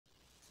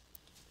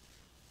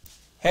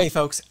Hey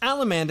folks,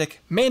 Alan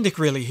Mandic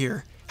really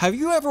here. Have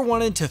you ever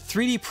wanted to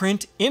 3D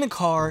print in a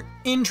car,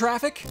 in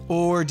traffic?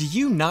 Or do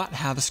you not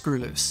have a screw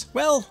loose?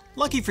 Well,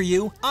 lucky for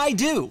you, I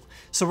do.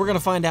 So we're gonna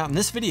find out in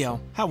this video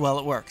how well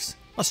it works.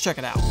 Let's check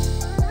it out.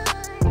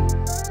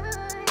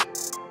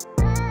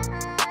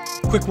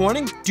 Quick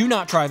warning, do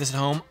not try this at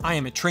home. I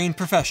am a trained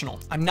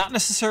professional. I'm not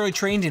necessarily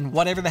trained in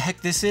whatever the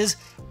heck this is,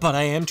 but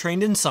I am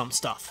trained in some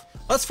stuff.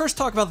 Let's first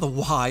talk about the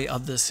why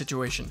of this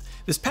situation.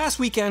 This past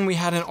weekend, we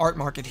had an art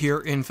market here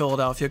in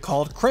Philadelphia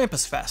called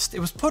Krampus Fest. It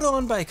was put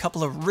on by a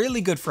couple of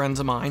really good friends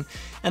of mine,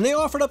 and they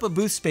offered up a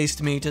booth space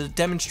to me to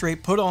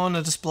demonstrate, put on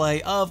a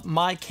display of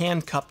my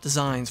can cup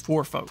designs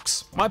for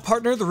folks. My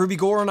partner, the Ruby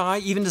Gore, and I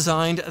even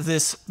designed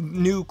this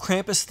new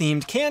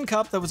Krampus-themed can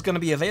cup that was going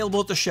to be available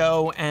at the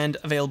show and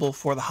available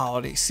for the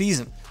holiday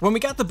season. When we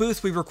got the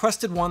booth, we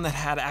requested one that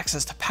had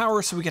access to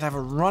power so we could have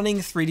a running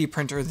 3D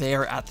printer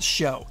there at the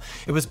show.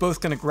 It was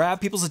both going to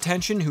grab people's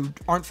attention who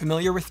aren't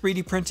familiar with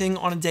 3D printing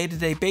on a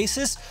day-to-day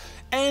basis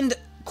and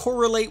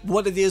correlate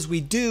what it is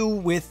we do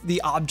with the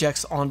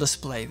objects on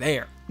display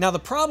there. Now the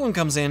problem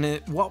comes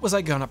in, what was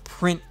I gonna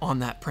print on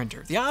that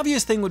printer? The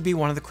obvious thing would be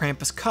one of the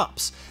Krampus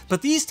cups,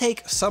 but these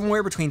take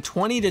somewhere between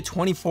 20 to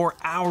 24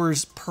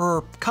 hours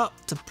per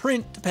cup to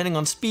print depending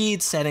on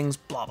speed, settings,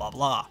 blah blah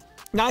blah.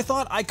 Now I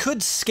thought I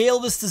could scale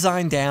this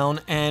design down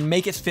and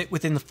make it fit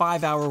within the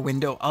 5-hour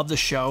window of the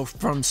show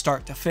from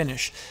start to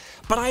finish.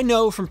 But I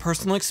know from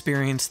personal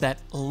experience that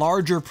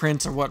larger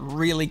prints are what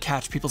really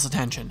catch people's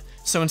attention.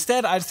 So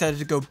instead I decided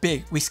to go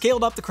big. We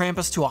scaled up the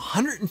Krampus to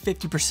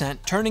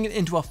 150%, turning it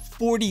into a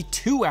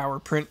 42-hour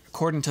print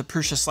according to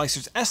Prusa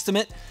Slicer's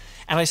estimate,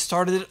 and I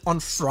started it on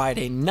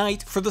Friday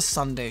night for the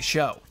Sunday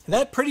show.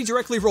 That pretty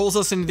directly rolls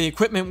us into the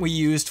equipment we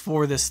used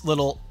for this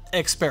little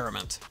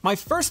experiment. My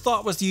first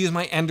thought was to use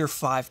my Ender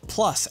 5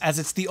 Plus, as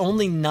it's the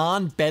only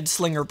non-bed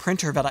slinger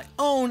printer that I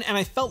own, and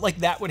I felt like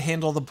that would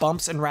handle the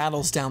bumps and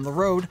rattles down the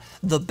road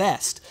the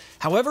best.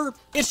 However,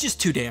 it's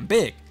just too damn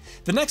big.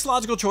 The next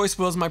logical choice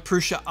was my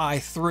Prusa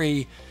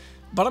i3,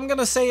 but I'm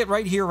gonna say it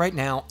right here, right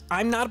now,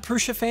 I'm not a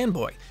Prusa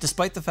fanboy,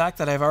 despite the fact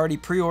that I've already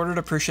pre-ordered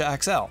a Prusa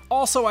XL.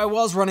 Also, I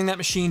was running that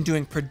machine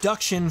doing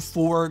production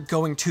for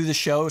going to the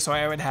show, so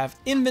I would have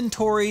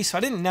inventory, so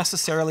I didn't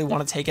necessarily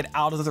want to take it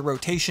out of the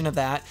rotation of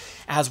that,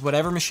 as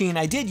whatever machine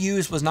I did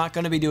use was not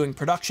going to be doing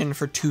production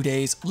for 2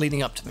 days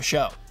leading up to the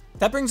show.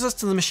 That brings us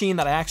to the machine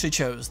that I actually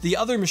chose, the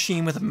other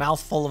machine with a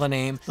mouthful of a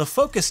name, the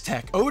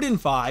Focustech Odin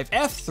 5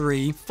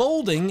 F3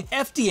 Folding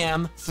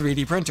FDM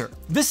 3D Printer.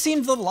 This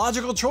seemed the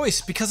logical choice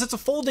because it's a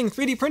folding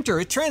 3D printer,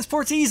 it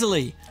transports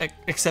easily.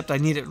 Except I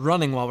need it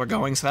running while we're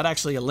going, so that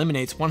actually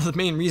eliminates one of the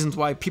main reasons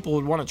why people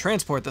would want to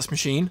transport this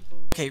machine.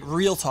 Okay,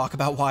 real talk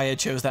about why I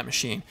chose that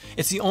machine.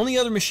 It's the only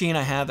other machine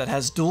I have that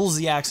has dual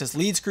Z-axis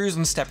lead screws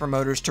and stepper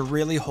motors to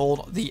really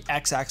hold the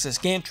X-axis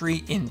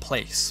gantry in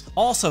place.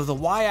 Also, the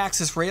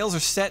Y-axis rails are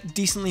set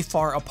decently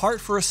far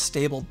apart for a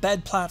stable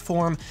bed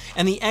platform,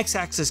 and the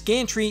X-axis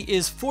gantry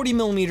is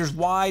 40mm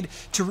wide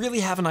to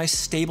really have a nice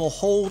stable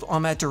hold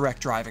on that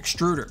direct drive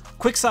extruder.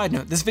 Quick side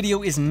note, this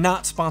video is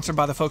not sponsored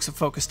by the folks at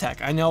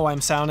Focustech. I know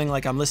I'm sounding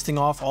like I'm listing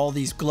off all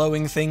these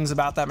glowing things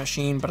about that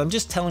machine, but I'm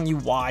just telling you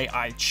why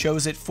I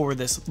chose it for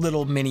this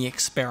little mini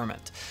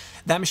experiment.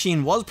 That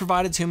machine was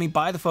provided to me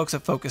by the folks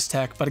at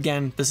Focustech, but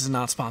again, this is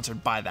not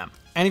sponsored by them.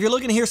 And if you're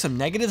looking to hear some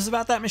negatives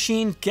about that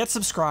machine, get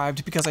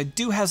subscribed because I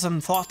do have some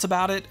thoughts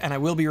about it and I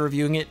will be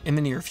reviewing it in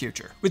the near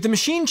future. With the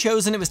machine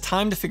chosen, it was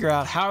time to figure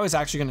out how I was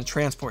actually going to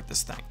transport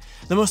this thing.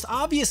 The most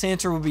obvious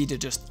answer would be to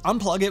just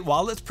unplug it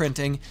while it's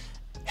printing,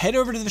 head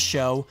over to the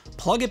show,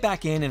 plug it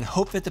back in, and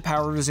hope that the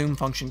power resume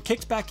function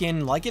kicks back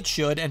in like it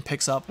should and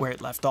picks up where it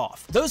left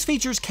off. Those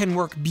features can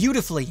work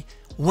beautifully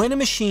when a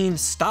machine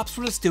stops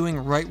what it's doing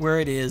right where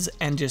it is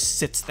and just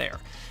sits there.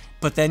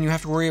 But then you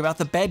have to worry about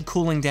the bed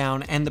cooling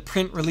down and the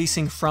print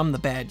releasing from the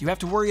bed. You have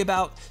to worry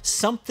about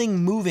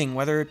something moving,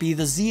 whether it be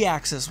the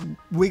Z-axis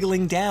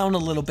wiggling down a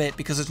little bit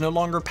because there's no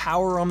longer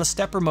power on the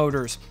stepper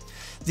motors.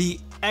 The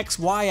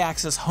X-Y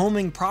axis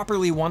homing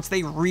properly once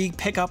they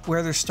pick up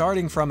where they're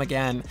starting from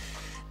again.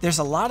 There's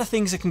a lot of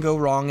things that can go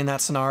wrong in that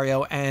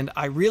scenario, and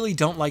I really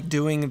don't like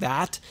doing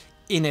that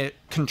in a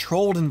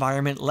controlled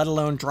environment, let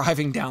alone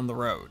driving down the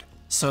road.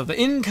 So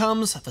in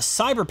comes the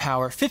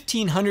CyberPower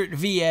 1500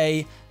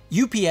 VA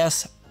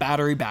UPS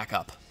battery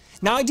backup.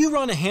 Now I do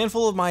run a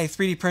handful of my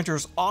 3D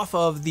printers off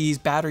of these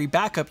battery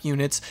backup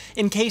units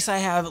in case I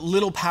have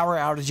little power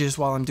outages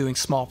while I'm doing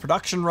small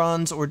production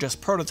runs or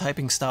just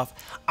prototyping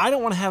stuff. I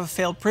don't want to have a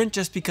failed print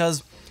just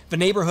because the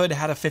neighborhood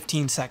had a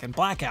 15-second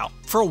blackout.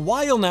 For a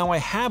while now, I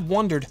have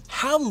wondered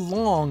how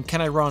long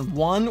can I run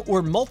one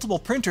or multiple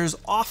printers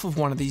off of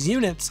one of these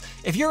units?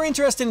 If you're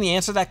interested in the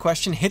answer to that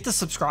question, hit the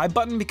subscribe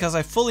button because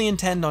I fully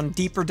intend on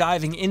deeper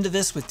diving into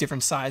this with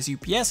different size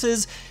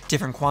UPSs,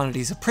 different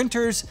quantities of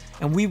printers,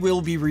 and we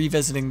will be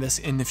revisiting this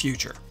in the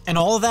future. And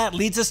all of that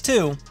leads us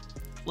to,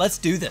 let's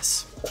do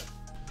this.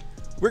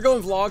 We're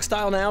going vlog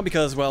style now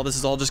because, well, this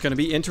is all just going to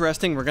be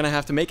interesting. We're going to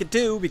have to make it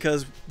do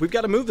because we've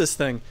got to move this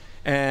thing.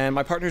 And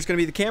my partner's going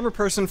to be the camera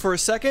person for a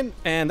second,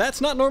 and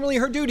that's not normally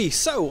her duty,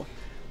 so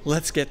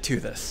let's get to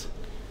this.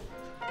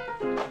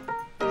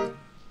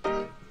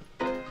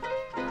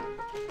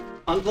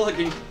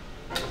 Unplugging.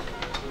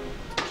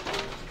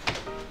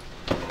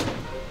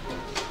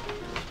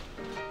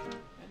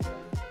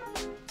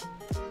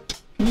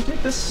 Can you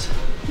take this,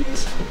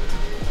 please?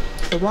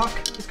 The rock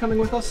is coming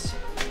with us.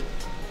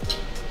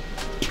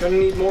 Gonna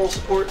need moral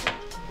support.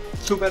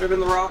 Who better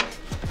than the rock?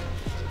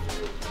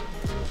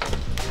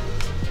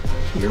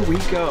 Here we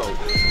go.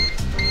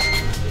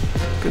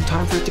 Good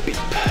time for it to beep.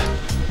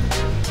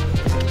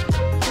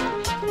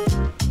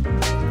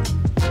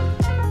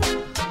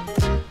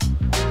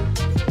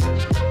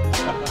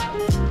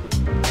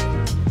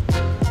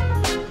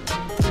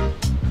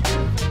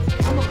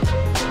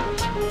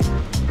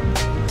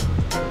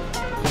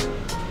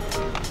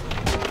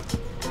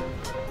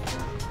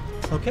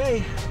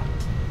 Okay,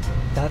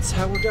 that's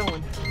how we're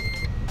going.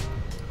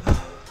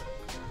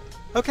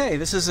 Okay,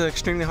 this is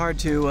extremely hard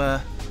to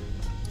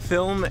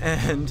film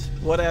and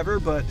whatever,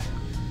 but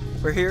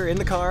we're here in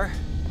the car.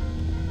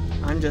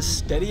 I'm just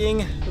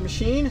steadying the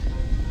machine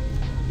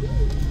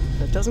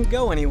that doesn't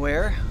go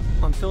anywhere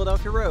on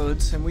Philadelphia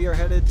roads, and we are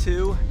headed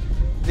to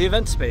the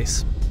event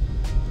space.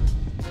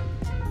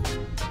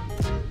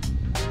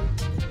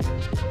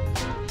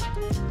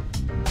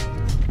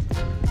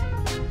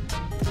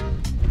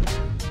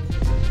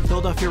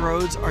 Philadelphia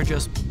roads are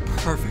just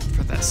perfect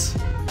for this.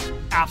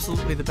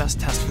 Absolutely the best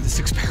test for this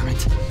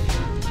experiment.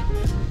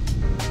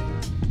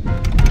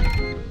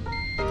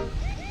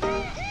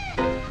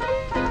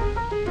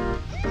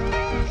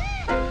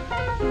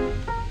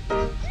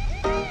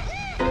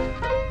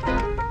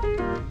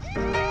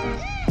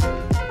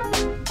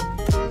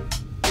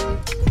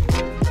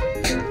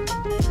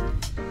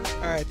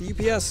 Alright,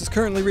 the UPS is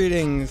currently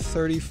reading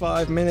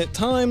 35-minute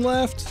time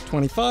left,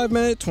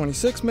 25-minute,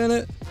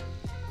 26-minute.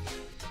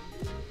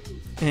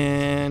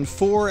 And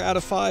 4 out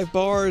of 5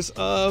 bars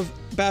of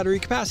battery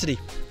capacity.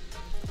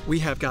 We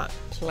have got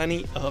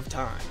plenty of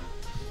time.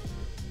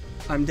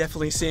 I'm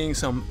definitely seeing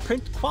some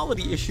print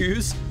quality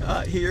issues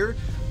here,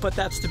 but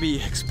that's to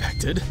be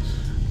expected.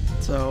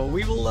 So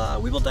we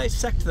will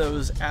dissect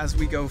those as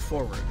we go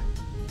forward.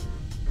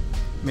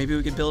 Maybe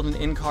we could build an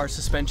in-car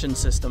suspension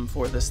system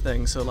for this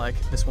thing so like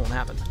this won't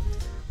happen.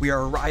 We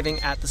are arriving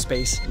at the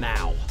space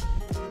now.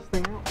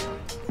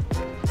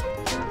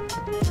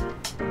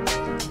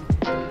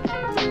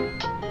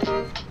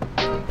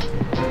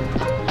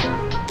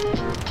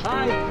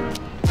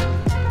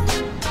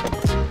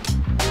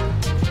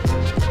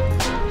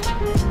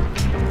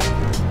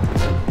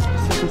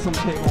 Some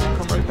cable, we'll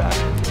come right back.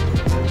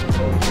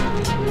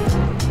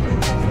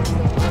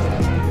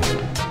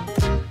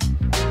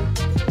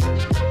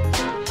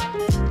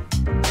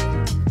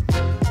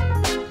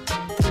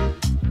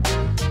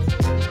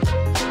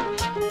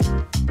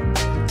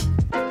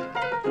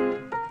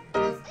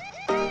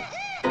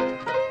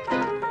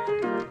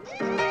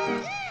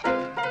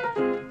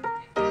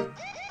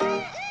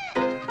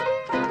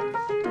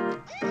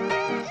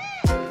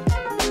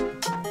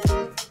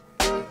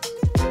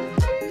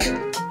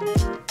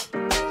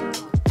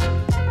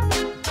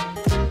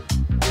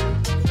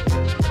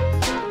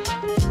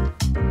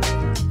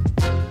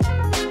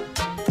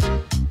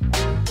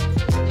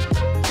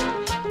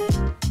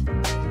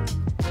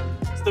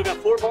 Still got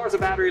 4 bars of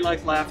battery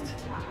life left.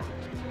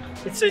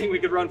 It's saying we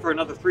could run for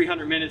another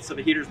 300 minutes, so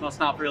the heaters must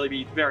not really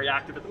be very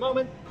active at the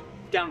moment.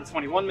 Down to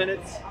 21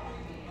 minutes.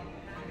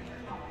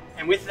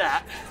 And with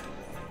that,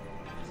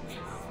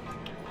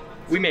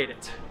 we made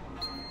it.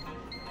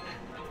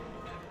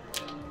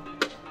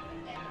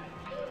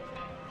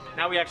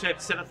 Now we actually have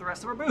to set up the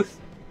rest of our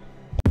booth.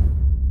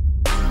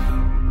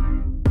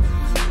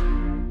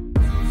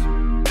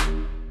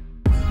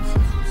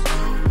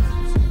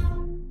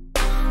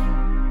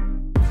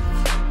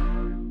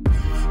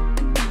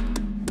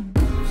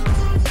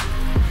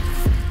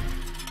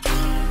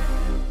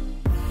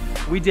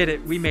 We did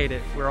it, we made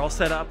it. We're all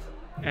set up,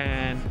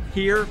 and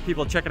here,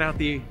 people checking out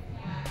the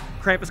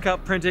Krampus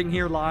Cup printing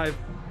here live.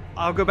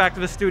 I'll go back to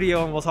the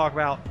studio and we'll talk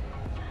about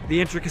the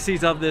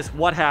intricacies of this,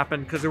 what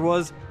happened, because there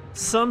was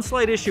some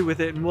slight issue with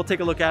it, and we'll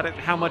take a look at it,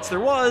 how much there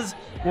was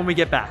when we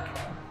get back.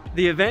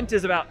 The event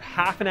is about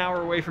half an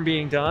hour away from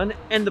being done,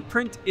 and the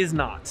print is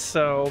not.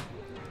 So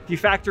if you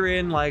factor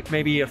in like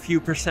maybe a few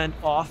 %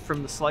 off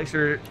from the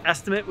slicer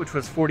estimate, which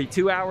was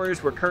 42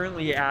 hours, we're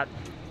currently at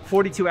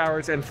 42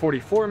 hours and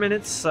 44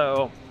 minutes,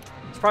 so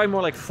it's probably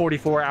more like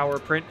 44-hour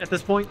print at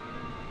this point.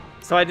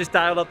 So I just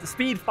dialed up the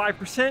speed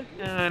 5%,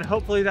 and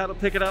hopefully that'll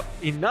pick it up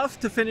enough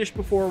to finish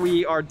before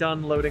we are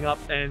done loading up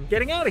and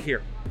getting out of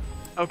here.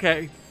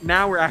 Okay,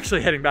 now we're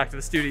actually heading back to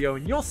the studio,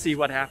 and you'll see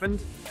what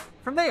happened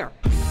from there.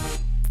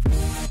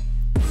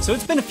 So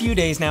it's been a few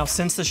days now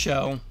since the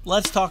show.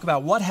 Let's talk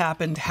about what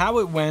happened, how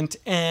it went,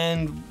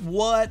 and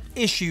what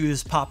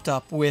issues popped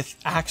up with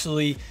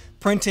actually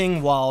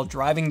printing while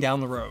driving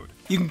down the road.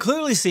 You can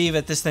clearly see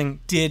that this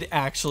thing did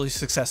actually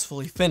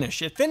successfully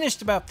finish. It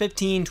finished about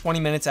 15-20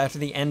 minutes after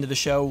the end of the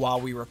show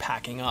while we were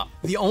packing up.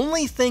 The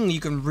only thing you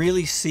can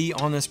really see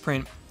on this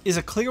print is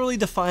a clearly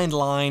defined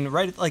line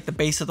right at like the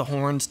base of the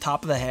horns,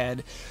 top of the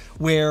head,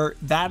 where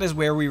that is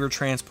where we were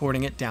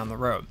transporting it down the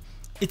road.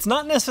 It's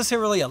not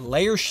necessarily a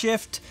layer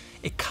shift.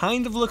 It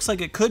kind of looks like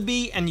it could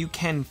be, and you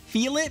can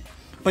feel it.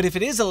 But if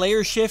it is a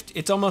layer shift,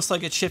 it's almost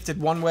like it shifted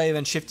one way,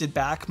 then shifted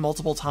back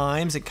multiple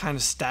times. It kind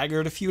of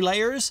staggered a few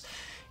layers,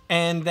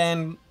 and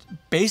then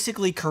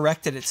basically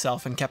corrected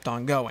itself and kept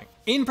on going.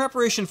 In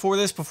preparation for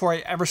this, before I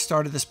ever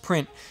started this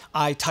print,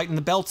 I tightened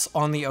the belts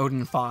on the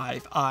Odin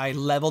 5. I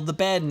leveled the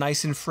bed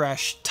nice and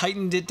fresh,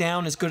 tightened it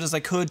down as good as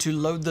I could to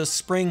load the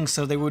springs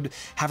so they would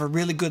have a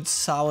really good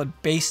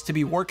solid base to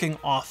be working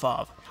off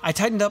of. I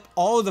tightened up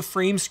all of the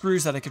frame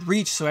screws that I could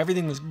reach so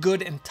everything was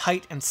good and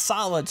tight and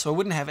solid so I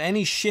wouldn't have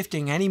any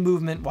shifting, any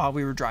movement while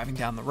we were driving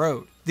down the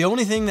road. The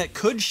only thing that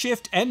could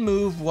shift and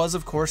move was,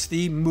 of course,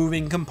 the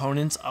moving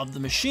components of the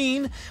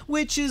machine,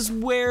 which is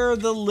where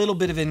the little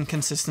bit of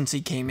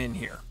inconsistency came in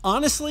here.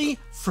 Honestly,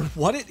 for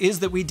what it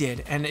is that we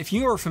did, and if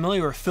you are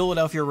familiar with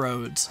Philadelphia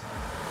roads,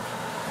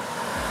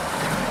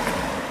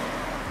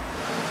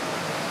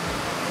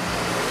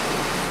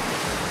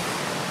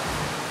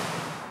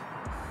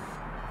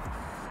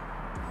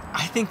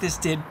 I think this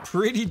did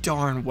pretty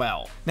darn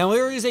well. Now,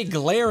 there is a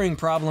glaring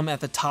problem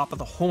at the top of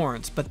the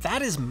horns, but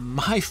that is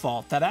my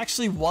fault. That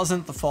actually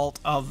wasn't the fault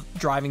of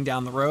driving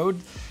down the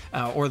road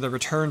or the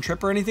return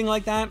trip or anything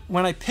like that.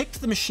 When I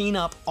picked the machine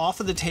up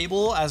off of the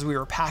table as we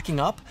were packing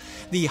up,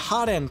 the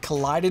hot end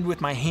collided with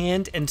my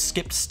hand and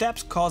skipped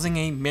steps, causing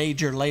a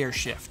major layer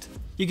shift.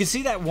 You can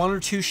see that 1 or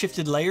 2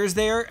 shifted layers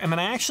there, and then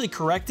I actually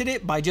corrected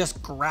it by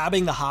just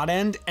grabbing the hot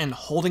end and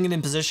holding it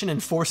in position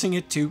and forcing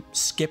it to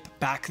skip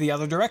back the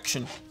other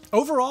direction.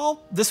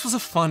 Overall, this was a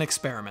fun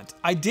experiment.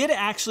 I did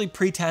actually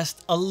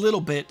pre-test a little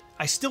bit.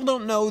 I still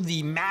don't know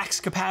the max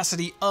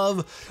capacity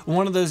of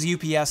one of those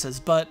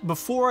UPSs, but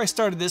before I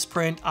started this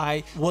print,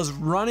 I was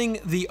running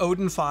the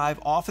Odin 5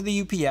 off of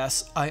the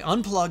UPS, I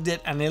unplugged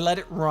it, and I let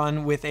it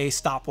run with a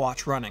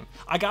stopwatch running.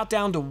 I got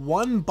down to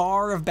 1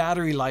 bar of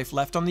battery life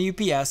left on the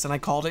UPS, and I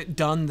called it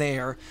done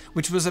there,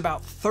 which was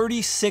about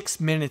 36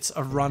 minutes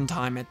of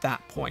runtime at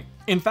that point.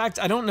 In fact,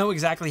 I don't know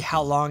exactly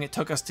how long it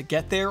took us to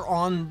get there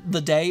on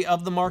the day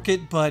of the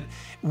market, but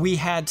we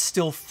had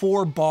still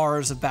 4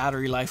 bars of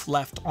battery life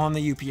left on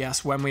the UPS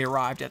when we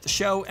arrived at the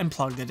show and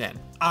plugged it in.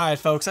 Alright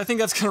folks, I think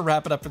that's gonna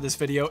wrap it up for this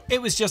video.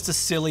 It was just a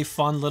silly,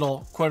 fun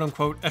little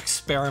quote-unquote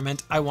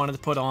experiment I wanted to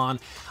put on.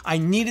 I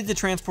needed to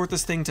transport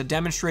this thing to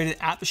demonstrate it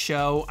at the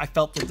show. I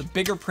felt that the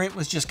bigger print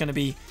was just gonna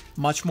be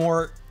much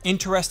more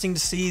interesting to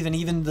see than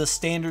even the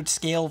standard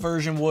scale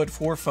version would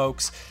for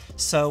folks,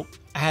 so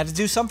I had to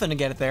do something to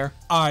get it there.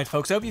 Alright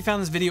folks, I hope you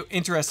found this video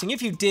interesting.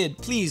 If you did,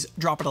 please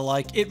drop it a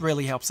like, it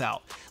really helps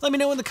out. Let me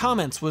know in the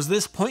comments, was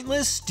this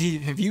pointless?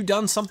 Have you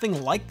done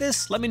something like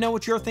this? Let me know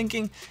what you're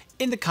thinking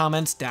in the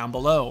comments down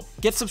below.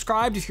 Get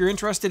subscribed if you're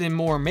interested in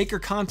more maker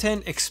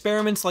content,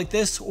 experiments like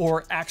this,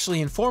 or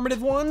actually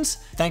informative ones.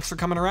 Thanks for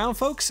coming around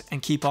folks,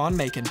 and keep on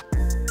making.